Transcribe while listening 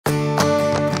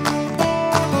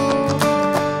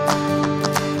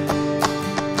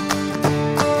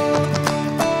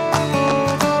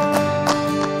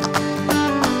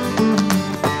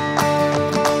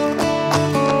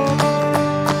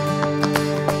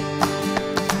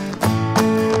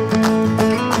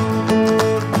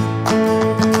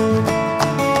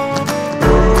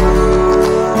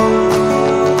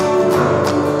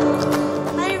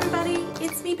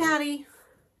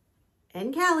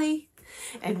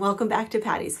welcome back to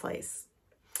Patty's Place.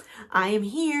 I am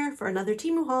here for another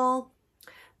Temu haul.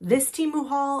 This Temu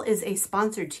haul is a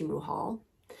sponsored Temu haul.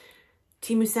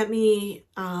 Temu sent me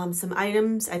some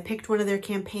items. I picked one of their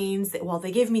campaigns. Well,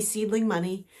 they gave me seedling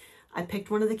money. I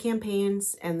picked one of the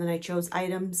campaigns and then I chose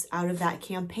items out of that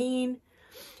campaign.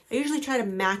 I usually try to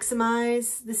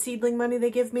maximize the seedling money they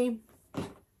give me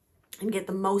and get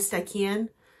the most I can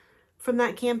from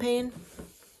that campaign.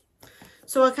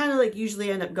 So I kind of like usually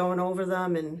end up going over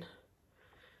them, and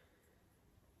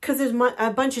because there's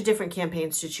a bunch of different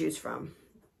campaigns to choose from.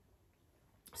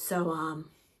 So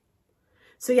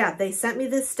yeah, they sent me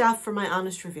this stuff for my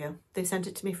honest review. They sent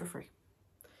it to me for free.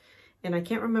 And I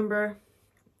can't remember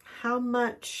how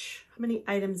many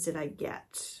items did I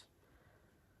get?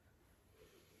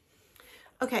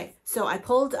 Okay, so I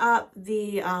pulled up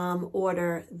the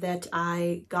order that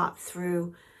I got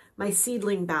through my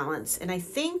seedling balance, and I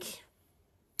think,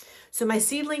 so my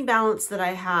seedling balance that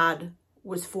I had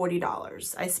was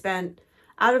 $40.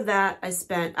 Out of that,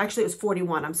 actually it was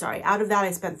 41, I'm sorry. Out of that,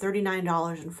 I spent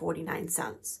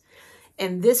 $39.49.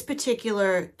 And this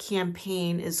particular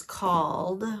campaign is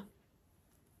called,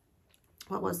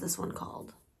 what was this one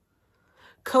called?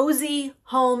 Cozy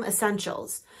Home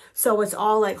Essentials. So it's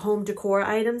all like home decor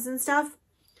items and stuff.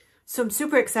 So I'm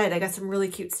super excited. I got some really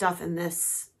cute stuff in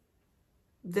this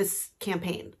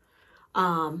campaign.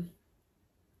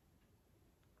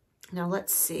 Now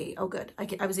let's see. Oh, good.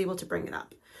 I was able to bring it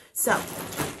up. So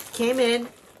came in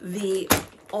the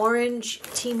orange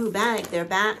Temu bag. They're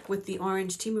back with the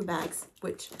orange Temu bags,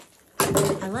 which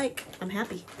I like. I'm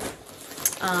happy.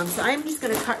 So I'm just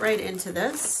going to cut right into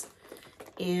this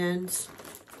and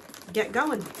get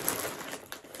going.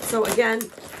 So again,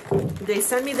 they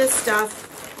send me this stuff.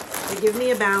 They give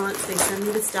me a balance. They send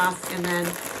me the stuff, and then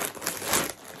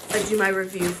I do my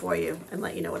review for you and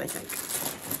let you know what I think.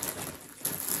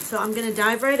 So I'm going to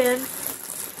dive right in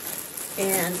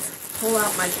and pull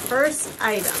out my first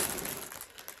item.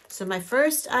 So my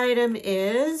first item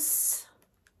is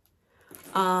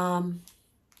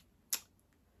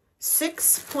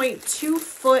 6.2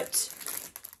 foot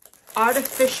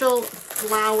artificial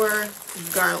flower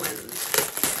garland.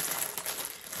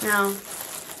 Now,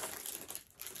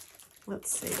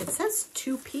 let's see. It says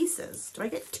 2 pieces. Do I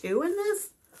get 2 in this?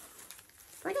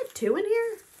 Do I get 2 in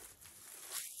here?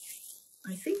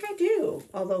 I think I do,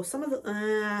 although some of the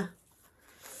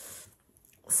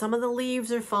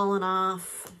leaves are falling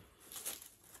off.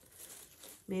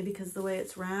 Maybe because the way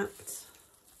it's wrapped.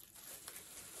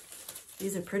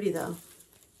 These are pretty though.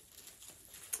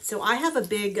 So I have a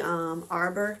big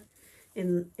arbor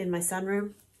in my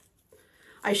sunroom.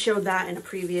 I showed that in a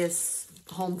previous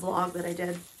home vlog that I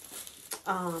did.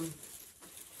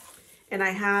 And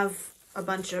I have a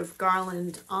bunch of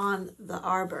garland on the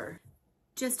arbor.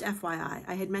 Just FYI,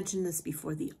 I had mentioned this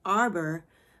before. The arbor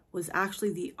was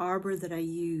actually the arbor that I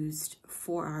used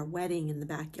for our wedding in the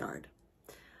backyard.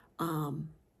 And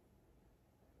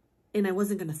I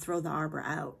wasn't going to throw the arbor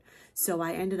out. So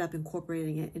I ended up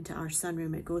incorporating it into our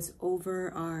sunroom. It goes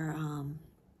over our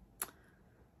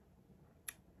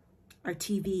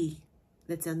TV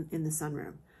that's in the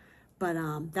sunroom. But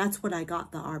that's what I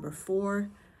got the arbor for.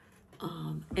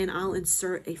 And I'll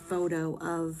insert a photo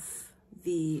of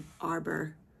the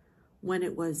arbor when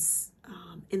it was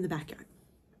in the backyard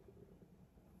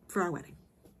for our wedding.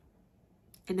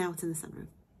 And now it's in the sunroom.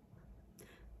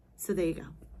 So there you go.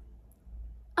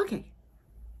 Okay,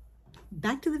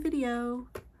 back to the video.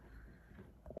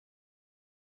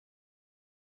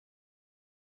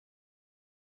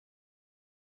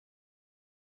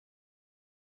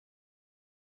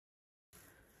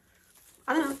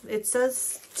 I don't know, it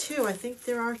says 2. I think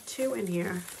there are 2 in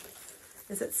here.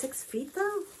 Is it 6 feet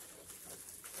though?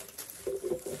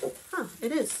 Huh,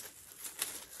 it is.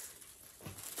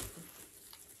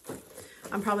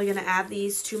 I'm probably going to add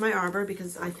these to my arbor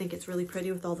because I think it's really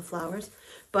pretty with all the flowers.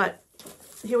 But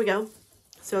here we go.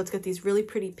 So it's got these really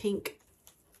pretty pink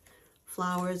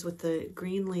flowers with the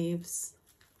green leaves.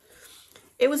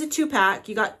 It was a 2-pack.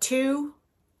 You got 2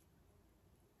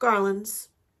 garlands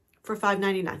for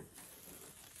 $5.99.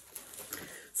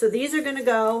 So these are going to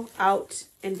go out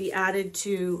and be added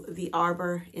to the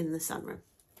arbor in the sunroom,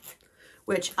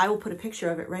 which I will put a picture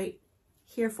of it right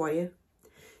here for you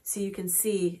so you can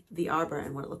see the arbor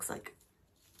and what it looks like.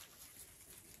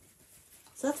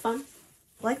 So that's fun.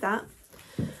 I like that.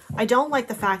 I don't like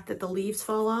the fact that the leaves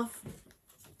fall off.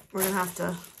 We're gonna have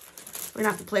to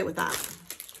play with that.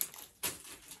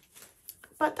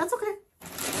 But that's okay.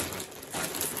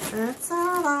 That's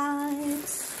all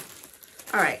right.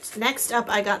 All right, next up,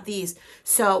 I got these.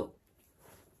 So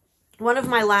one of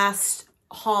my last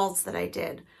hauls that I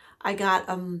did, I got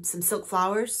some silk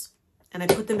flowers and I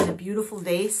put them in a beautiful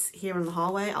vase here in the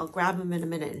hallway. I'll grab them in a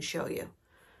minute and show you.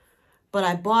 But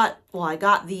I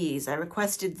got these. I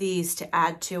requested these to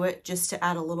add to it, just to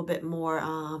add a little bit more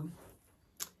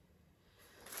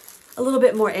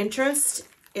interest.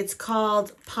 It's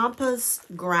called Pampas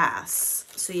Grass.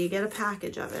 So you get a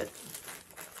package of it.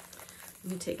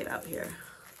 Let me take it out here.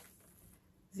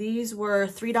 These were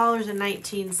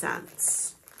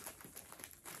 $3.19.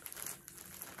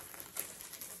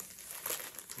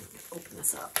 Open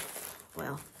this up.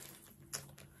 Well,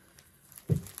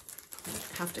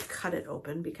 I have to cut it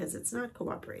open because it's not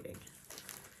cooperating.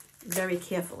 Very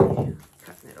carefully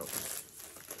cutting it open.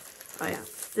 Oh yeah,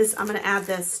 this, I'm going to add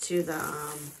this to the,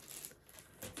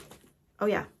 oh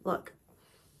yeah, look.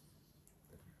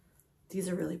 These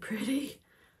are really pretty.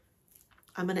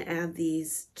 I'm going to add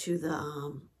these to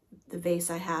the vase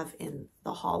I have in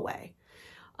the hallway.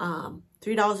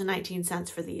 $3.19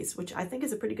 for these, which I think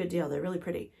is a pretty good deal. They're really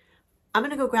pretty. I'm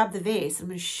going to go grab the vase. I'm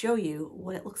going to show you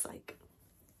what it looks like.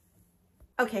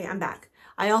 Okay, I'm back.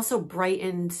 I also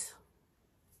brightened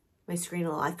my screen a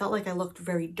little. I felt like I looked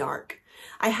very dark.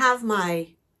 I have my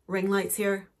ring lights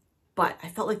here, but I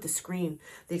felt like the screen,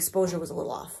 the exposure was a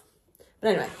little off. But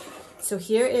anyway, so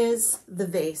here is the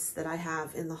vase that I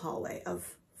have in the hallway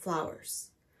of flowers.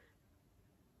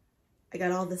 I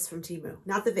got all this from Temu.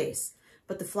 Not the vase,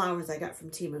 but the flowers I got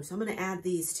from Temu. So I'm going to add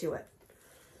these to it.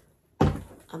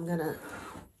 I'm going to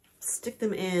stick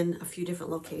them in a few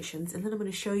different locations, and then I'm going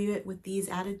to show you it with these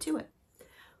added to it.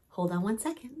 Hold on one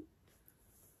second.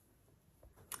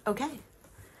 Okay,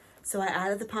 so I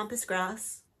added the pampas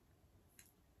grass.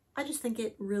 I just think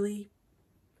it really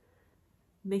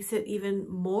makes it even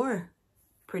more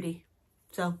pretty.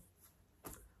 So,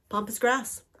 pampas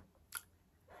grass.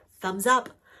 Thumbs up.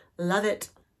 Love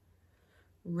it.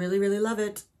 Really, really love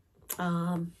it.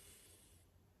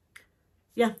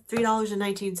 Yeah,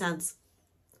 $3.19.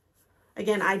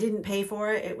 Again, I didn't pay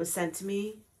for it. It was sent to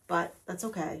me, but that's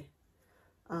okay.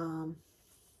 I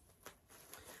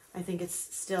think it's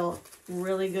still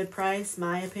really good price,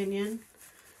 my opinion.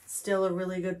 Still a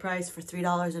really good price for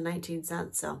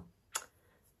 $3.19. So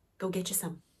go get you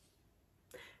some.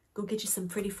 Go get you some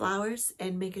pretty flowers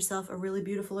and make yourself a really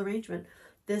beautiful arrangement.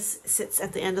 This sits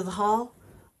at the end of the hall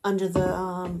under the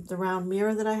round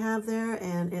mirror that I have there,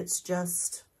 and it's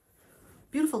just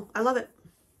beautiful. I love it.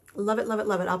 Love it, love it,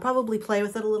 love it. I'll probably play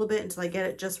with it a little bit until I get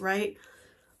it just right.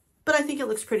 But I think it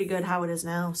looks pretty good how it is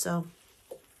now, so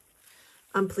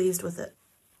I'm pleased with it.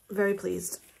 Very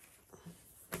pleased.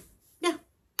 Yeah.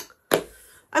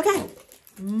 Okay,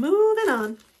 moving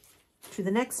on to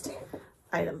the next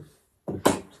item. I'm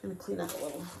just going to clean up a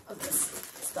little of this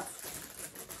stuff.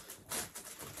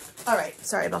 All right,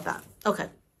 sorry about that. Okay,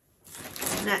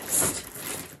 next.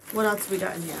 What else we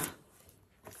got in here?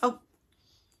 Oh,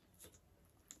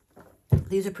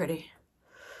 these are pretty.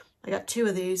 I got two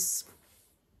of these.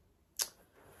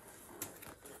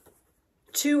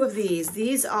 Two of these.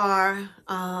 These are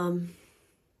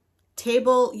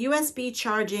USB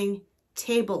charging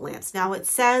table lamps. Now it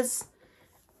says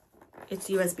it's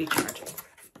USB charging.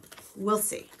 We'll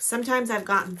see. Sometimes I've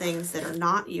gotten things that are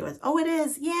not USB. Oh, it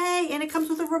is. Yay. And it comes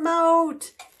with a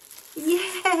remote.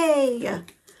 Yay.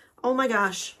 Oh my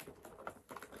gosh.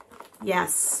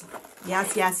 Yes.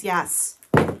 Yes, yes, yes.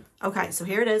 Okay, so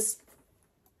here it is.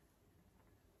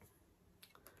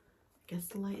 I guess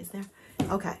the light is there.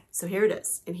 Okay, so here it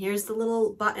is. And here's the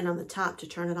little button on the top to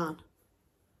turn it on.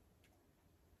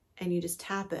 And you just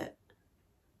tap it.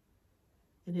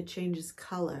 And it changes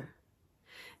color.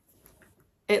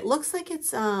 It looks like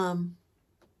it's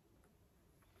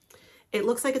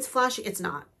flashing. It's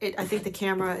not. I think the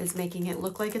camera is making it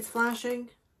look like it's flashing.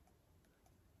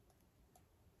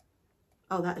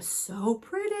 Oh, that is so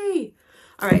pretty.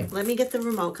 All right, let me get the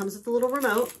remote. Comes with a little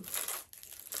remote.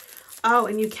 Oh,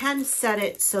 and you can set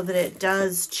it so that it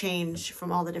does change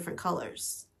from all the different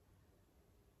colors.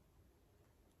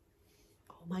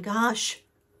 Oh my gosh.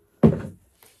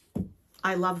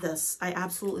 I love this. I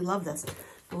absolutely love this.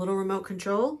 A little remote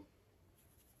control.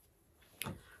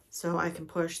 So I can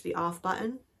push the off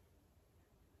button,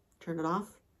 turn it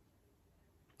off.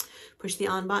 Push the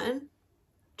on button,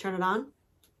 turn it on.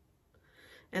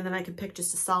 And then I can pick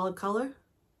just a solid color.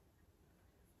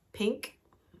 Pink.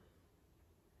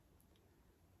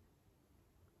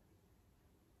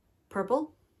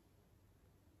 Purple.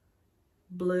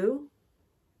 Blue.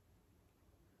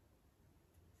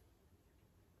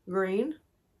 Green.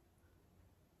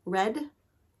 Red.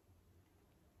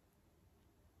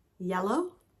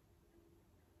 Yellow.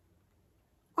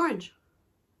 Orange.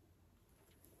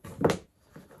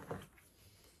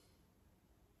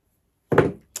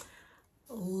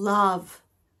 love,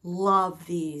 love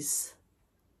these.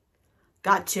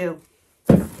 Got two.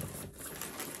 I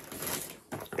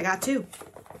got two.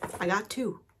 I got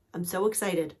two. I'm so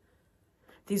excited.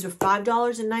 These are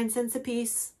 $5.09 a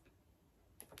piece,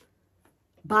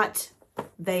 but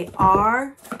they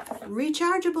are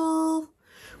rechargeable,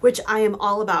 which I am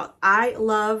all about. I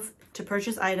love to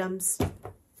purchase items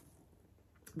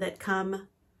that come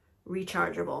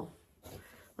rechargeable.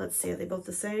 Let's see, are they both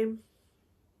the same?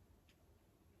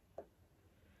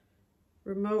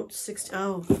 Remote 60,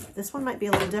 oh, this one might be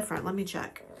a little different. Let me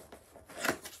check.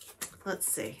 Let's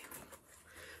see.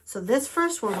 So this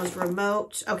first one was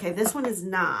remote. Okay, this one is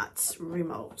not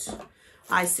remote.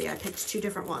 I see, I picked two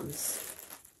different ones.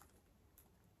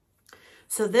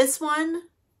 So this one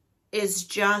is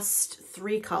just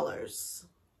 3 colors.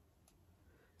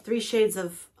 3 shades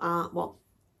of, well,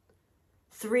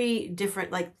 3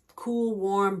 different, like cool,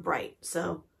 warm, bright.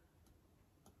 So,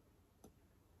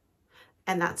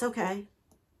 and that's okay.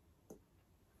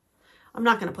 I'm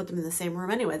not going to put them in the same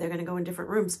room anyway. They're going to go in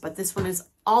different rooms, but this one is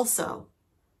also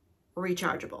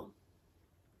rechargeable.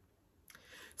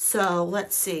 So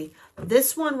let's see.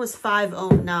 This one was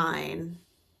 $5.09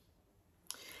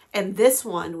 and this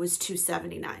one was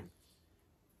 $2.79.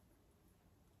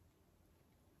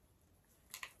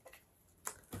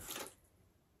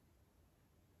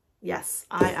 Yes,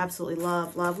 I absolutely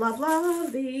love, love, love,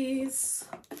 love these.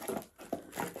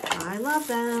 I love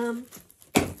them.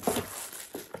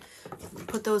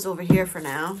 Put those over here for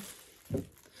now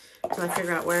until I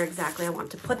figure out where exactly I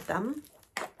want to put them.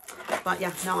 But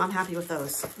yeah, no, I'm happy with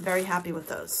those. Very happy with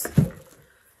those.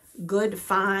 Good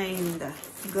find.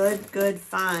 Good, good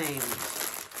find.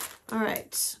 All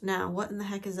right. Now, what in the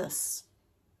heck is this?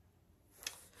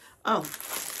 Oh,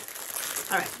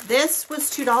 all right. This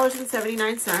was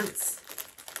 $2.79.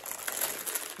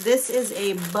 This is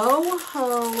a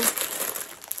boho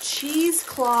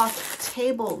cheesecloth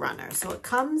table runner. So it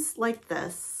comes like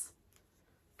this.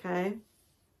 Okay.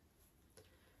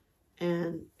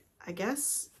 And I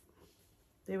guess,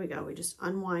 there we go. We just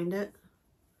unwind it.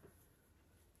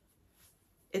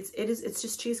 It's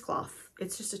just cheesecloth.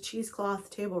 It's just a cheesecloth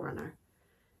table runner.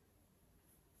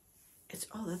 It's,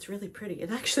 oh, that's really pretty.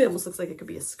 It actually almost looks like it could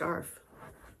be a scarf.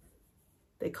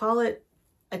 They call it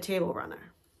a table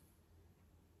runner.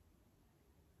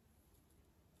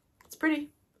 It's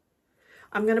pretty.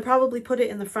 I'm going to probably put it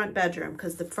in the front bedroom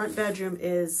because the front bedroom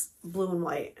is blue and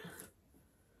white.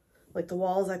 Like the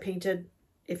walls I painted,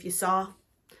 if you saw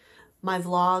my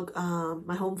vlog,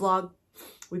 my home vlog,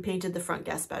 we painted the front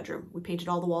guest bedroom. We painted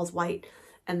all the walls white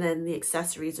and then the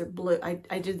accessories are blue.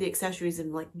 I did the accessories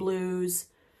in like blues,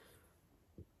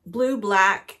 blue,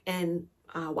 black, and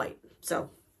white. So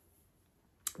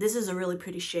this is a really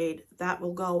pretty shade. That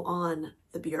will go on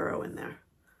the bureau in there.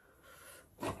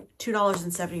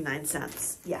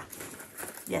 $2.79. Yeah.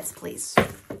 Yes, please.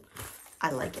 I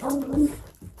like it.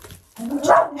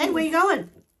 Hey, where you going?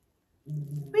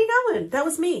 Where you going? That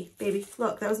was me, baby.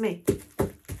 Look, that was me.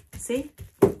 See?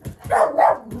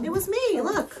 It was me.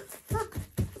 Look. Look.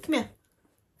 Come here.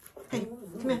 Hey,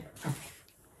 come here.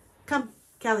 Come,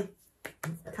 Callie.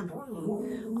 Come.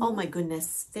 Oh, my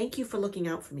goodness. Thank you for looking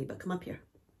out for me, but come up here.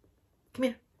 Come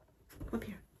here. Come up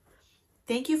here.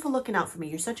 Thank you for looking out for me.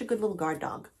 You're such a good little guard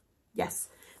dog. Yes.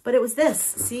 But it was this.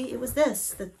 See, it was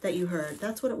this that you heard.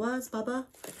 That's what it was, Bubba.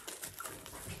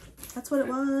 That's what it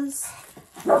was.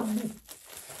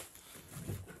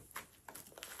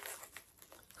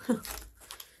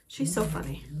 She's so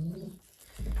funny.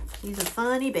 He's a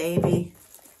funny baby.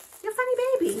 You're a funny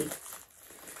baby.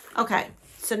 Okay.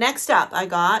 So next up, I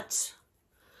got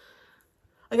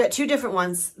 2 different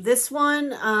ones. This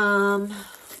one, I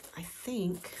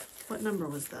think, what number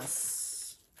was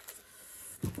this?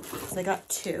 So I got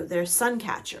 2. They're sun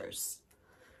catchers.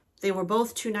 They were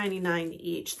both $2.99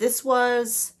 each. This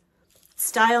was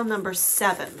style number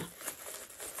 7.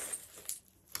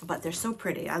 But they're so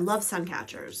pretty. I love sun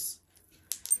catchers.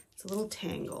 It's a little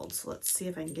tangled, so let's see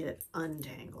if I can get it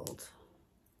untangled.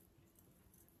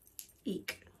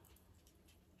 Eek.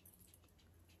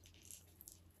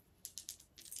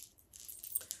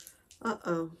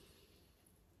 Uh-oh.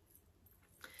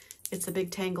 It's a big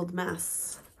tangled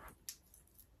mess.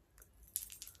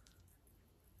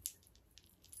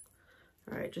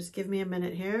 All right, just give me a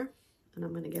minute here, and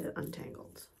I'm going to get it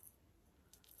untangled.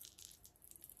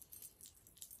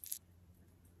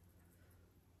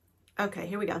 Okay,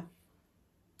 here we go.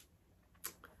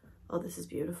 Oh, this is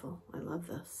beautiful. I love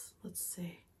this. Let's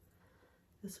see.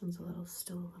 This one's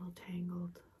still a little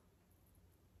tangled.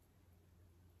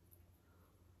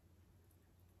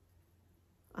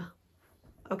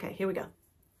 Okay, here we go.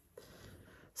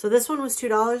 So this one was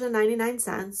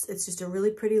 $2.99. It's just a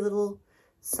really pretty little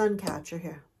sun catcher.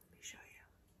 Here, let me show you.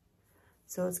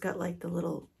 So it's got like the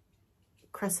little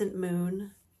crescent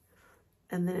moon,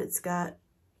 and then it's got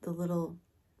the little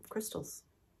crystals.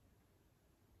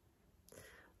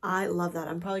 I love that.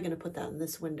 I'm probably going to put that in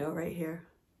this window right here.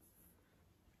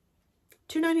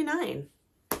 $2.99.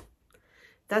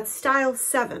 That's style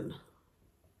 7.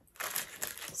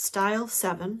 Style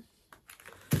 7.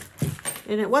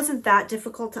 And it wasn't that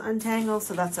difficult to untangle,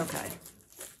 so that's okay.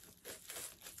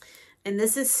 And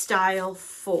this is style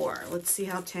 4. Let's see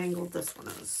how tangled this one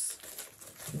is.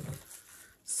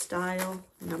 Style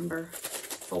number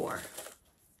 4.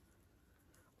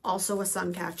 Also a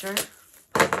sun catcher.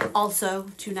 Also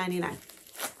 $2.99.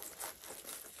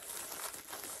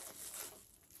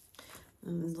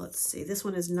 And let's see, this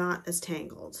one is not as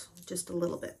tangled, just a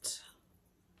little bit.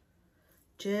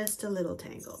 Just a little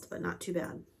tangled, but not too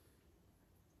bad.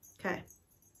 Okay,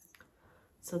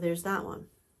 so there's that one.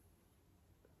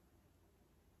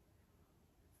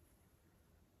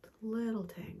 A little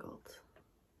tangled.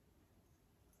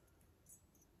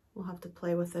 We'll have to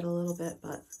play with it a little bit,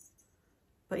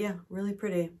 but yeah, really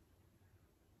pretty.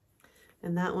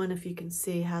 And that one, if you can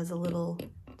see, has a little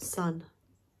sun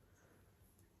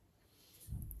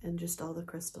and just all the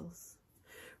crystals.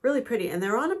 Really pretty. And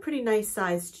they're on a pretty nice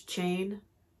sized chain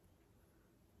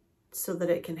so that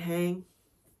it can hang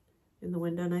in the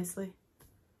window nicely.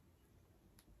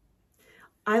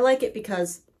 I like it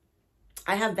because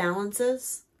I have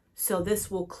valances, so this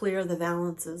will clear the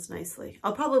valances nicely.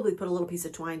 I'll probably put a little piece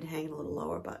of twine to hang it a little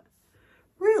lower, but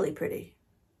really pretty.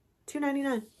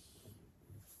 $2.99.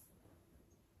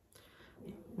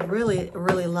 Really,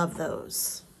 really love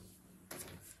those.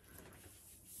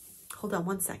 Hold on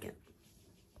one second.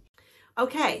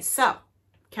 Okay, so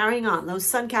carrying on. Those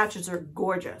sun catchers are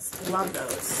gorgeous. Love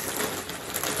those.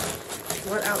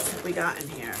 What else have we got in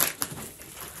here?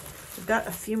 We've got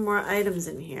a few more items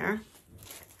in here.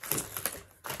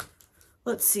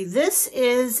 Let's see. This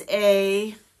is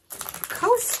a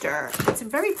coaster. It's a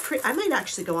very pretty. I might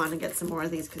actually go on and get some more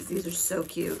of these because these are so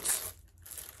cute.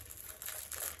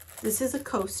 This is a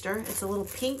coaster. It's a little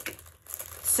pink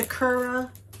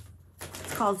Sakura.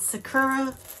 It's called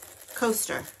Sakura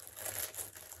Coaster.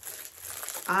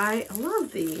 I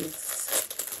love these.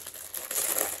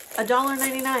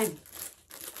 $1.99.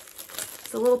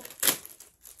 It's a little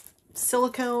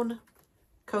silicone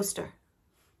coaster.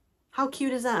 How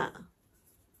cute is that?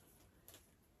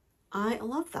 I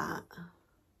love that.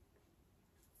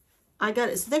 I got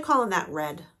it. So they're calling that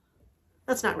red.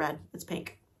 That's not red. It's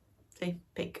pink. See?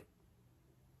 Pink.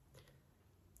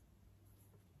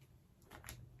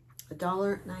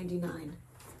 $1.99.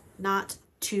 Not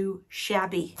too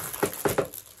shabby.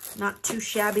 Not too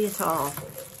shabby at all.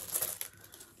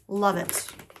 Love it.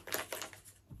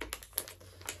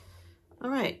 All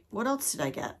right, what else did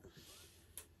I get?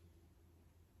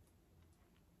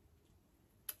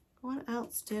 What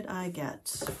else did I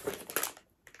get?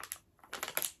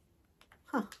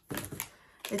 Huh.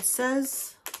 It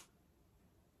says,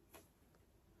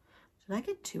 did I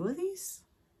get 2 of these?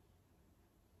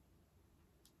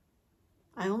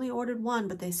 I only ordered 1,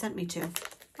 but they sent me 2.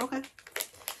 Okay.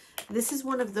 This is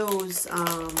one of those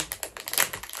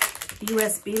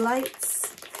USB lights.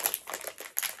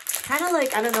 Kind of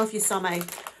like, I don't know if you saw my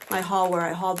haul where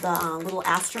I hauled the little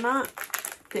astronaut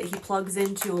that he plugs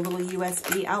into a little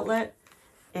USB outlet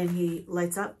and he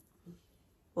lights up.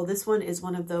 Well, this one is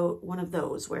one of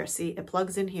those where, see, it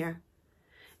plugs in here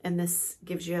and this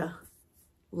gives you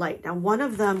light. Now, one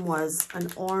of them was an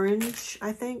orange,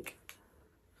 I think.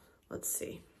 Let's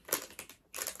see.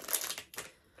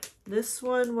 This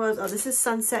one was, oh, this is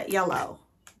sunset yellow.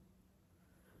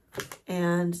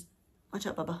 And, watch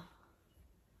out, Bubba.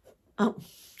 Oh.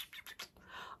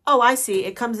 Oh, I see.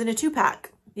 It comes in a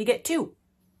 2-pack. You get 2.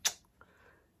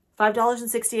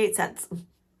 $5.68.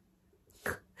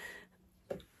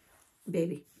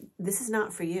 Baby, this is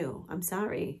not for you. I'm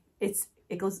sorry. It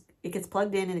gets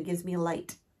plugged in and it gives me a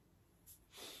light.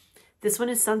 This one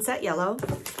is sunset yellow,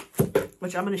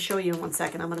 which I'm going to show you in 1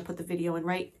 second. I'm going to put the video in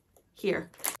right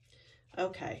here.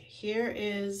 Okay, here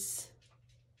is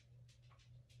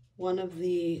one of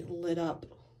the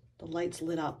lights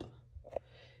lit up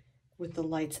with the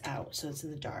lights out, so it's in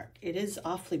the dark. It is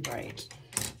awfully bright.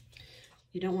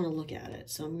 You don't want to look at it,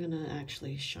 so I'm going to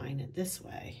actually shine it this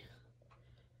way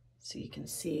so you can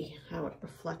see how it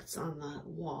reflects on the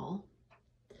wall.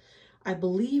 I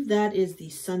believe that is the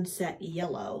sunset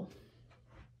yellow.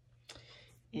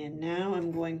 And now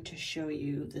I'm going to show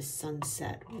you the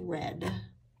sunset red.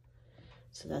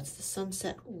 So that's the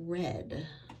sunset red.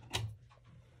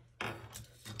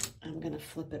 I'm going to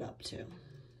flip it up too.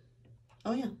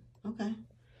 Oh yeah, okay.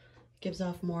 Gives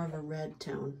off more of a red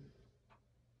tone.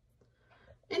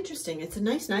 Interesting. It's a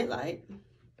nice nightlight.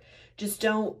 Just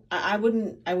don't, I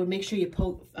would make sure you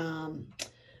poke,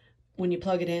 when you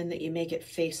plug it in, that you make it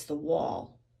face the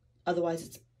wall. Otherwise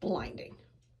it's blinding.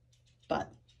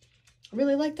 But I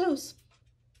really like those.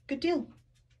 Good deal.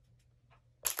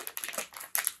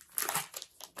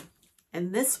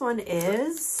 And this one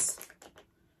is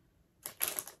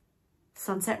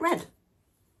Sunset Red.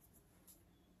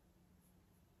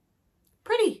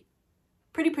 Pretty,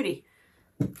 pretty, pretty.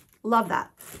 Love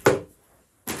that.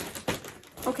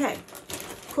 Okay,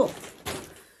 cool.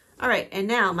 All right, and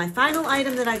now my final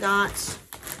item that I got.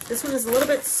 This one is a little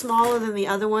bit smaller than the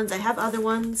other ones. I have other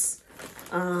ones.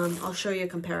 I'll show you a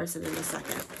comparison in a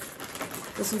second.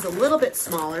 This one's a little bit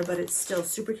smaller, but it's still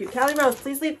super cute. Callie Rose,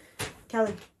 please leave.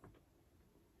 Callie,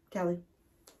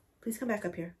 please come back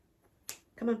up here.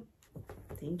 Come on.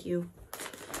 Thank you.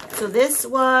 So this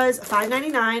was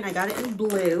 $5.99. I got it in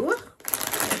blue.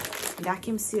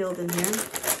 Vacuum sealed in here.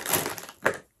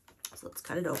 So let's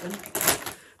cut it open.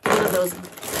 One of those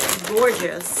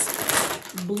gorgeous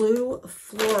blue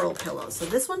floral pillows. So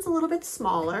this one's a little bit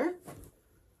smaller.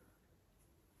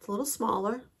 It's a little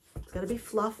smaller. It's got to be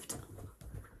fluffed.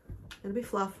 Gonna be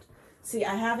fluffed. See,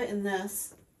 I have it in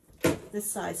this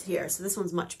size here, so this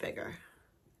one's much bigger,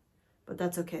 but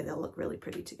that's okay. They'll look really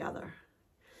pretty together.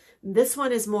 This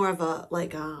one is more of a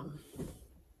like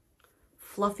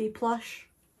fluffy plush.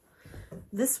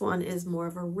 This one is more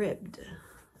of a ribbed.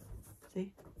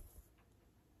 See,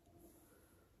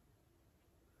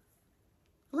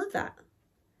 I love that.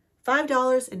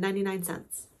 $5.99.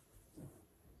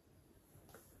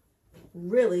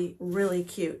 Really, really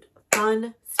cute.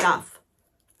 Fun stuff.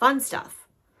 Fun stuff.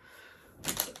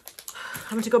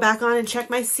 I'm going to go back on and check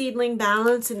my seedling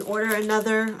balance and order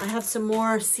another. I have some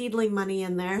more seedling money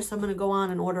in there, so I'm going to go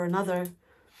on and order another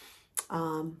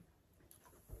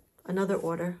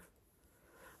order.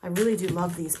 I really do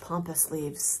love these pampas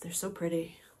leaves. They're so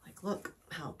pretty. Like, look,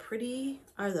 how pretty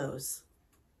are those?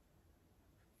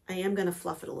 I am going to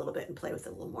fluff it a little bit and play with it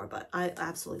a little more, but I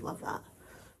absolutely love that.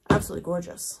 Absolutely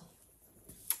gorgeous.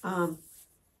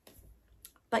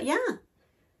 But yeah,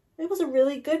 it was a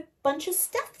really good bunch of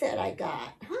stuff that I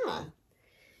got, huh?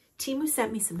 Temu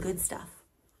sent me some good stuff,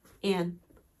 and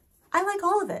I like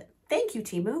all of it. Thank you,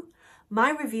 Temu.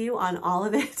 My review on all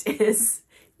of it is,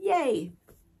 yay.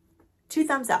 2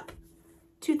 thumbs up.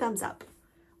 2 thumbs up.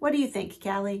 What do you think,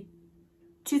 Callie?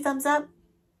 2 thumbs up?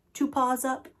 2 paws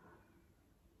up?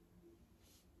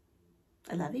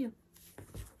 I love you.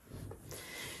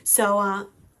 So,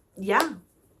 yeah,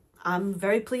 I'm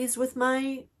very pleased with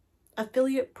my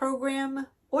affiliate program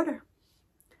order.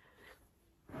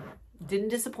 Didn't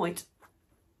disappoint.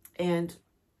 And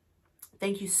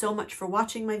thank you so much for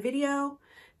watching my video.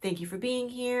 Thank you for being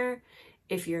here.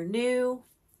 If you're new,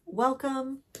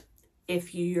 welcome.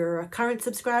 If you're a current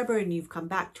subscriber and you've come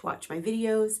back to watch my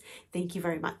videos, thank you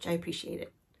very much. I appreciate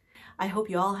it. I hope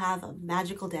you all have a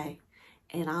magical day,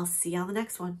 and I'll see you on the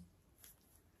next one.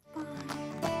 Bye.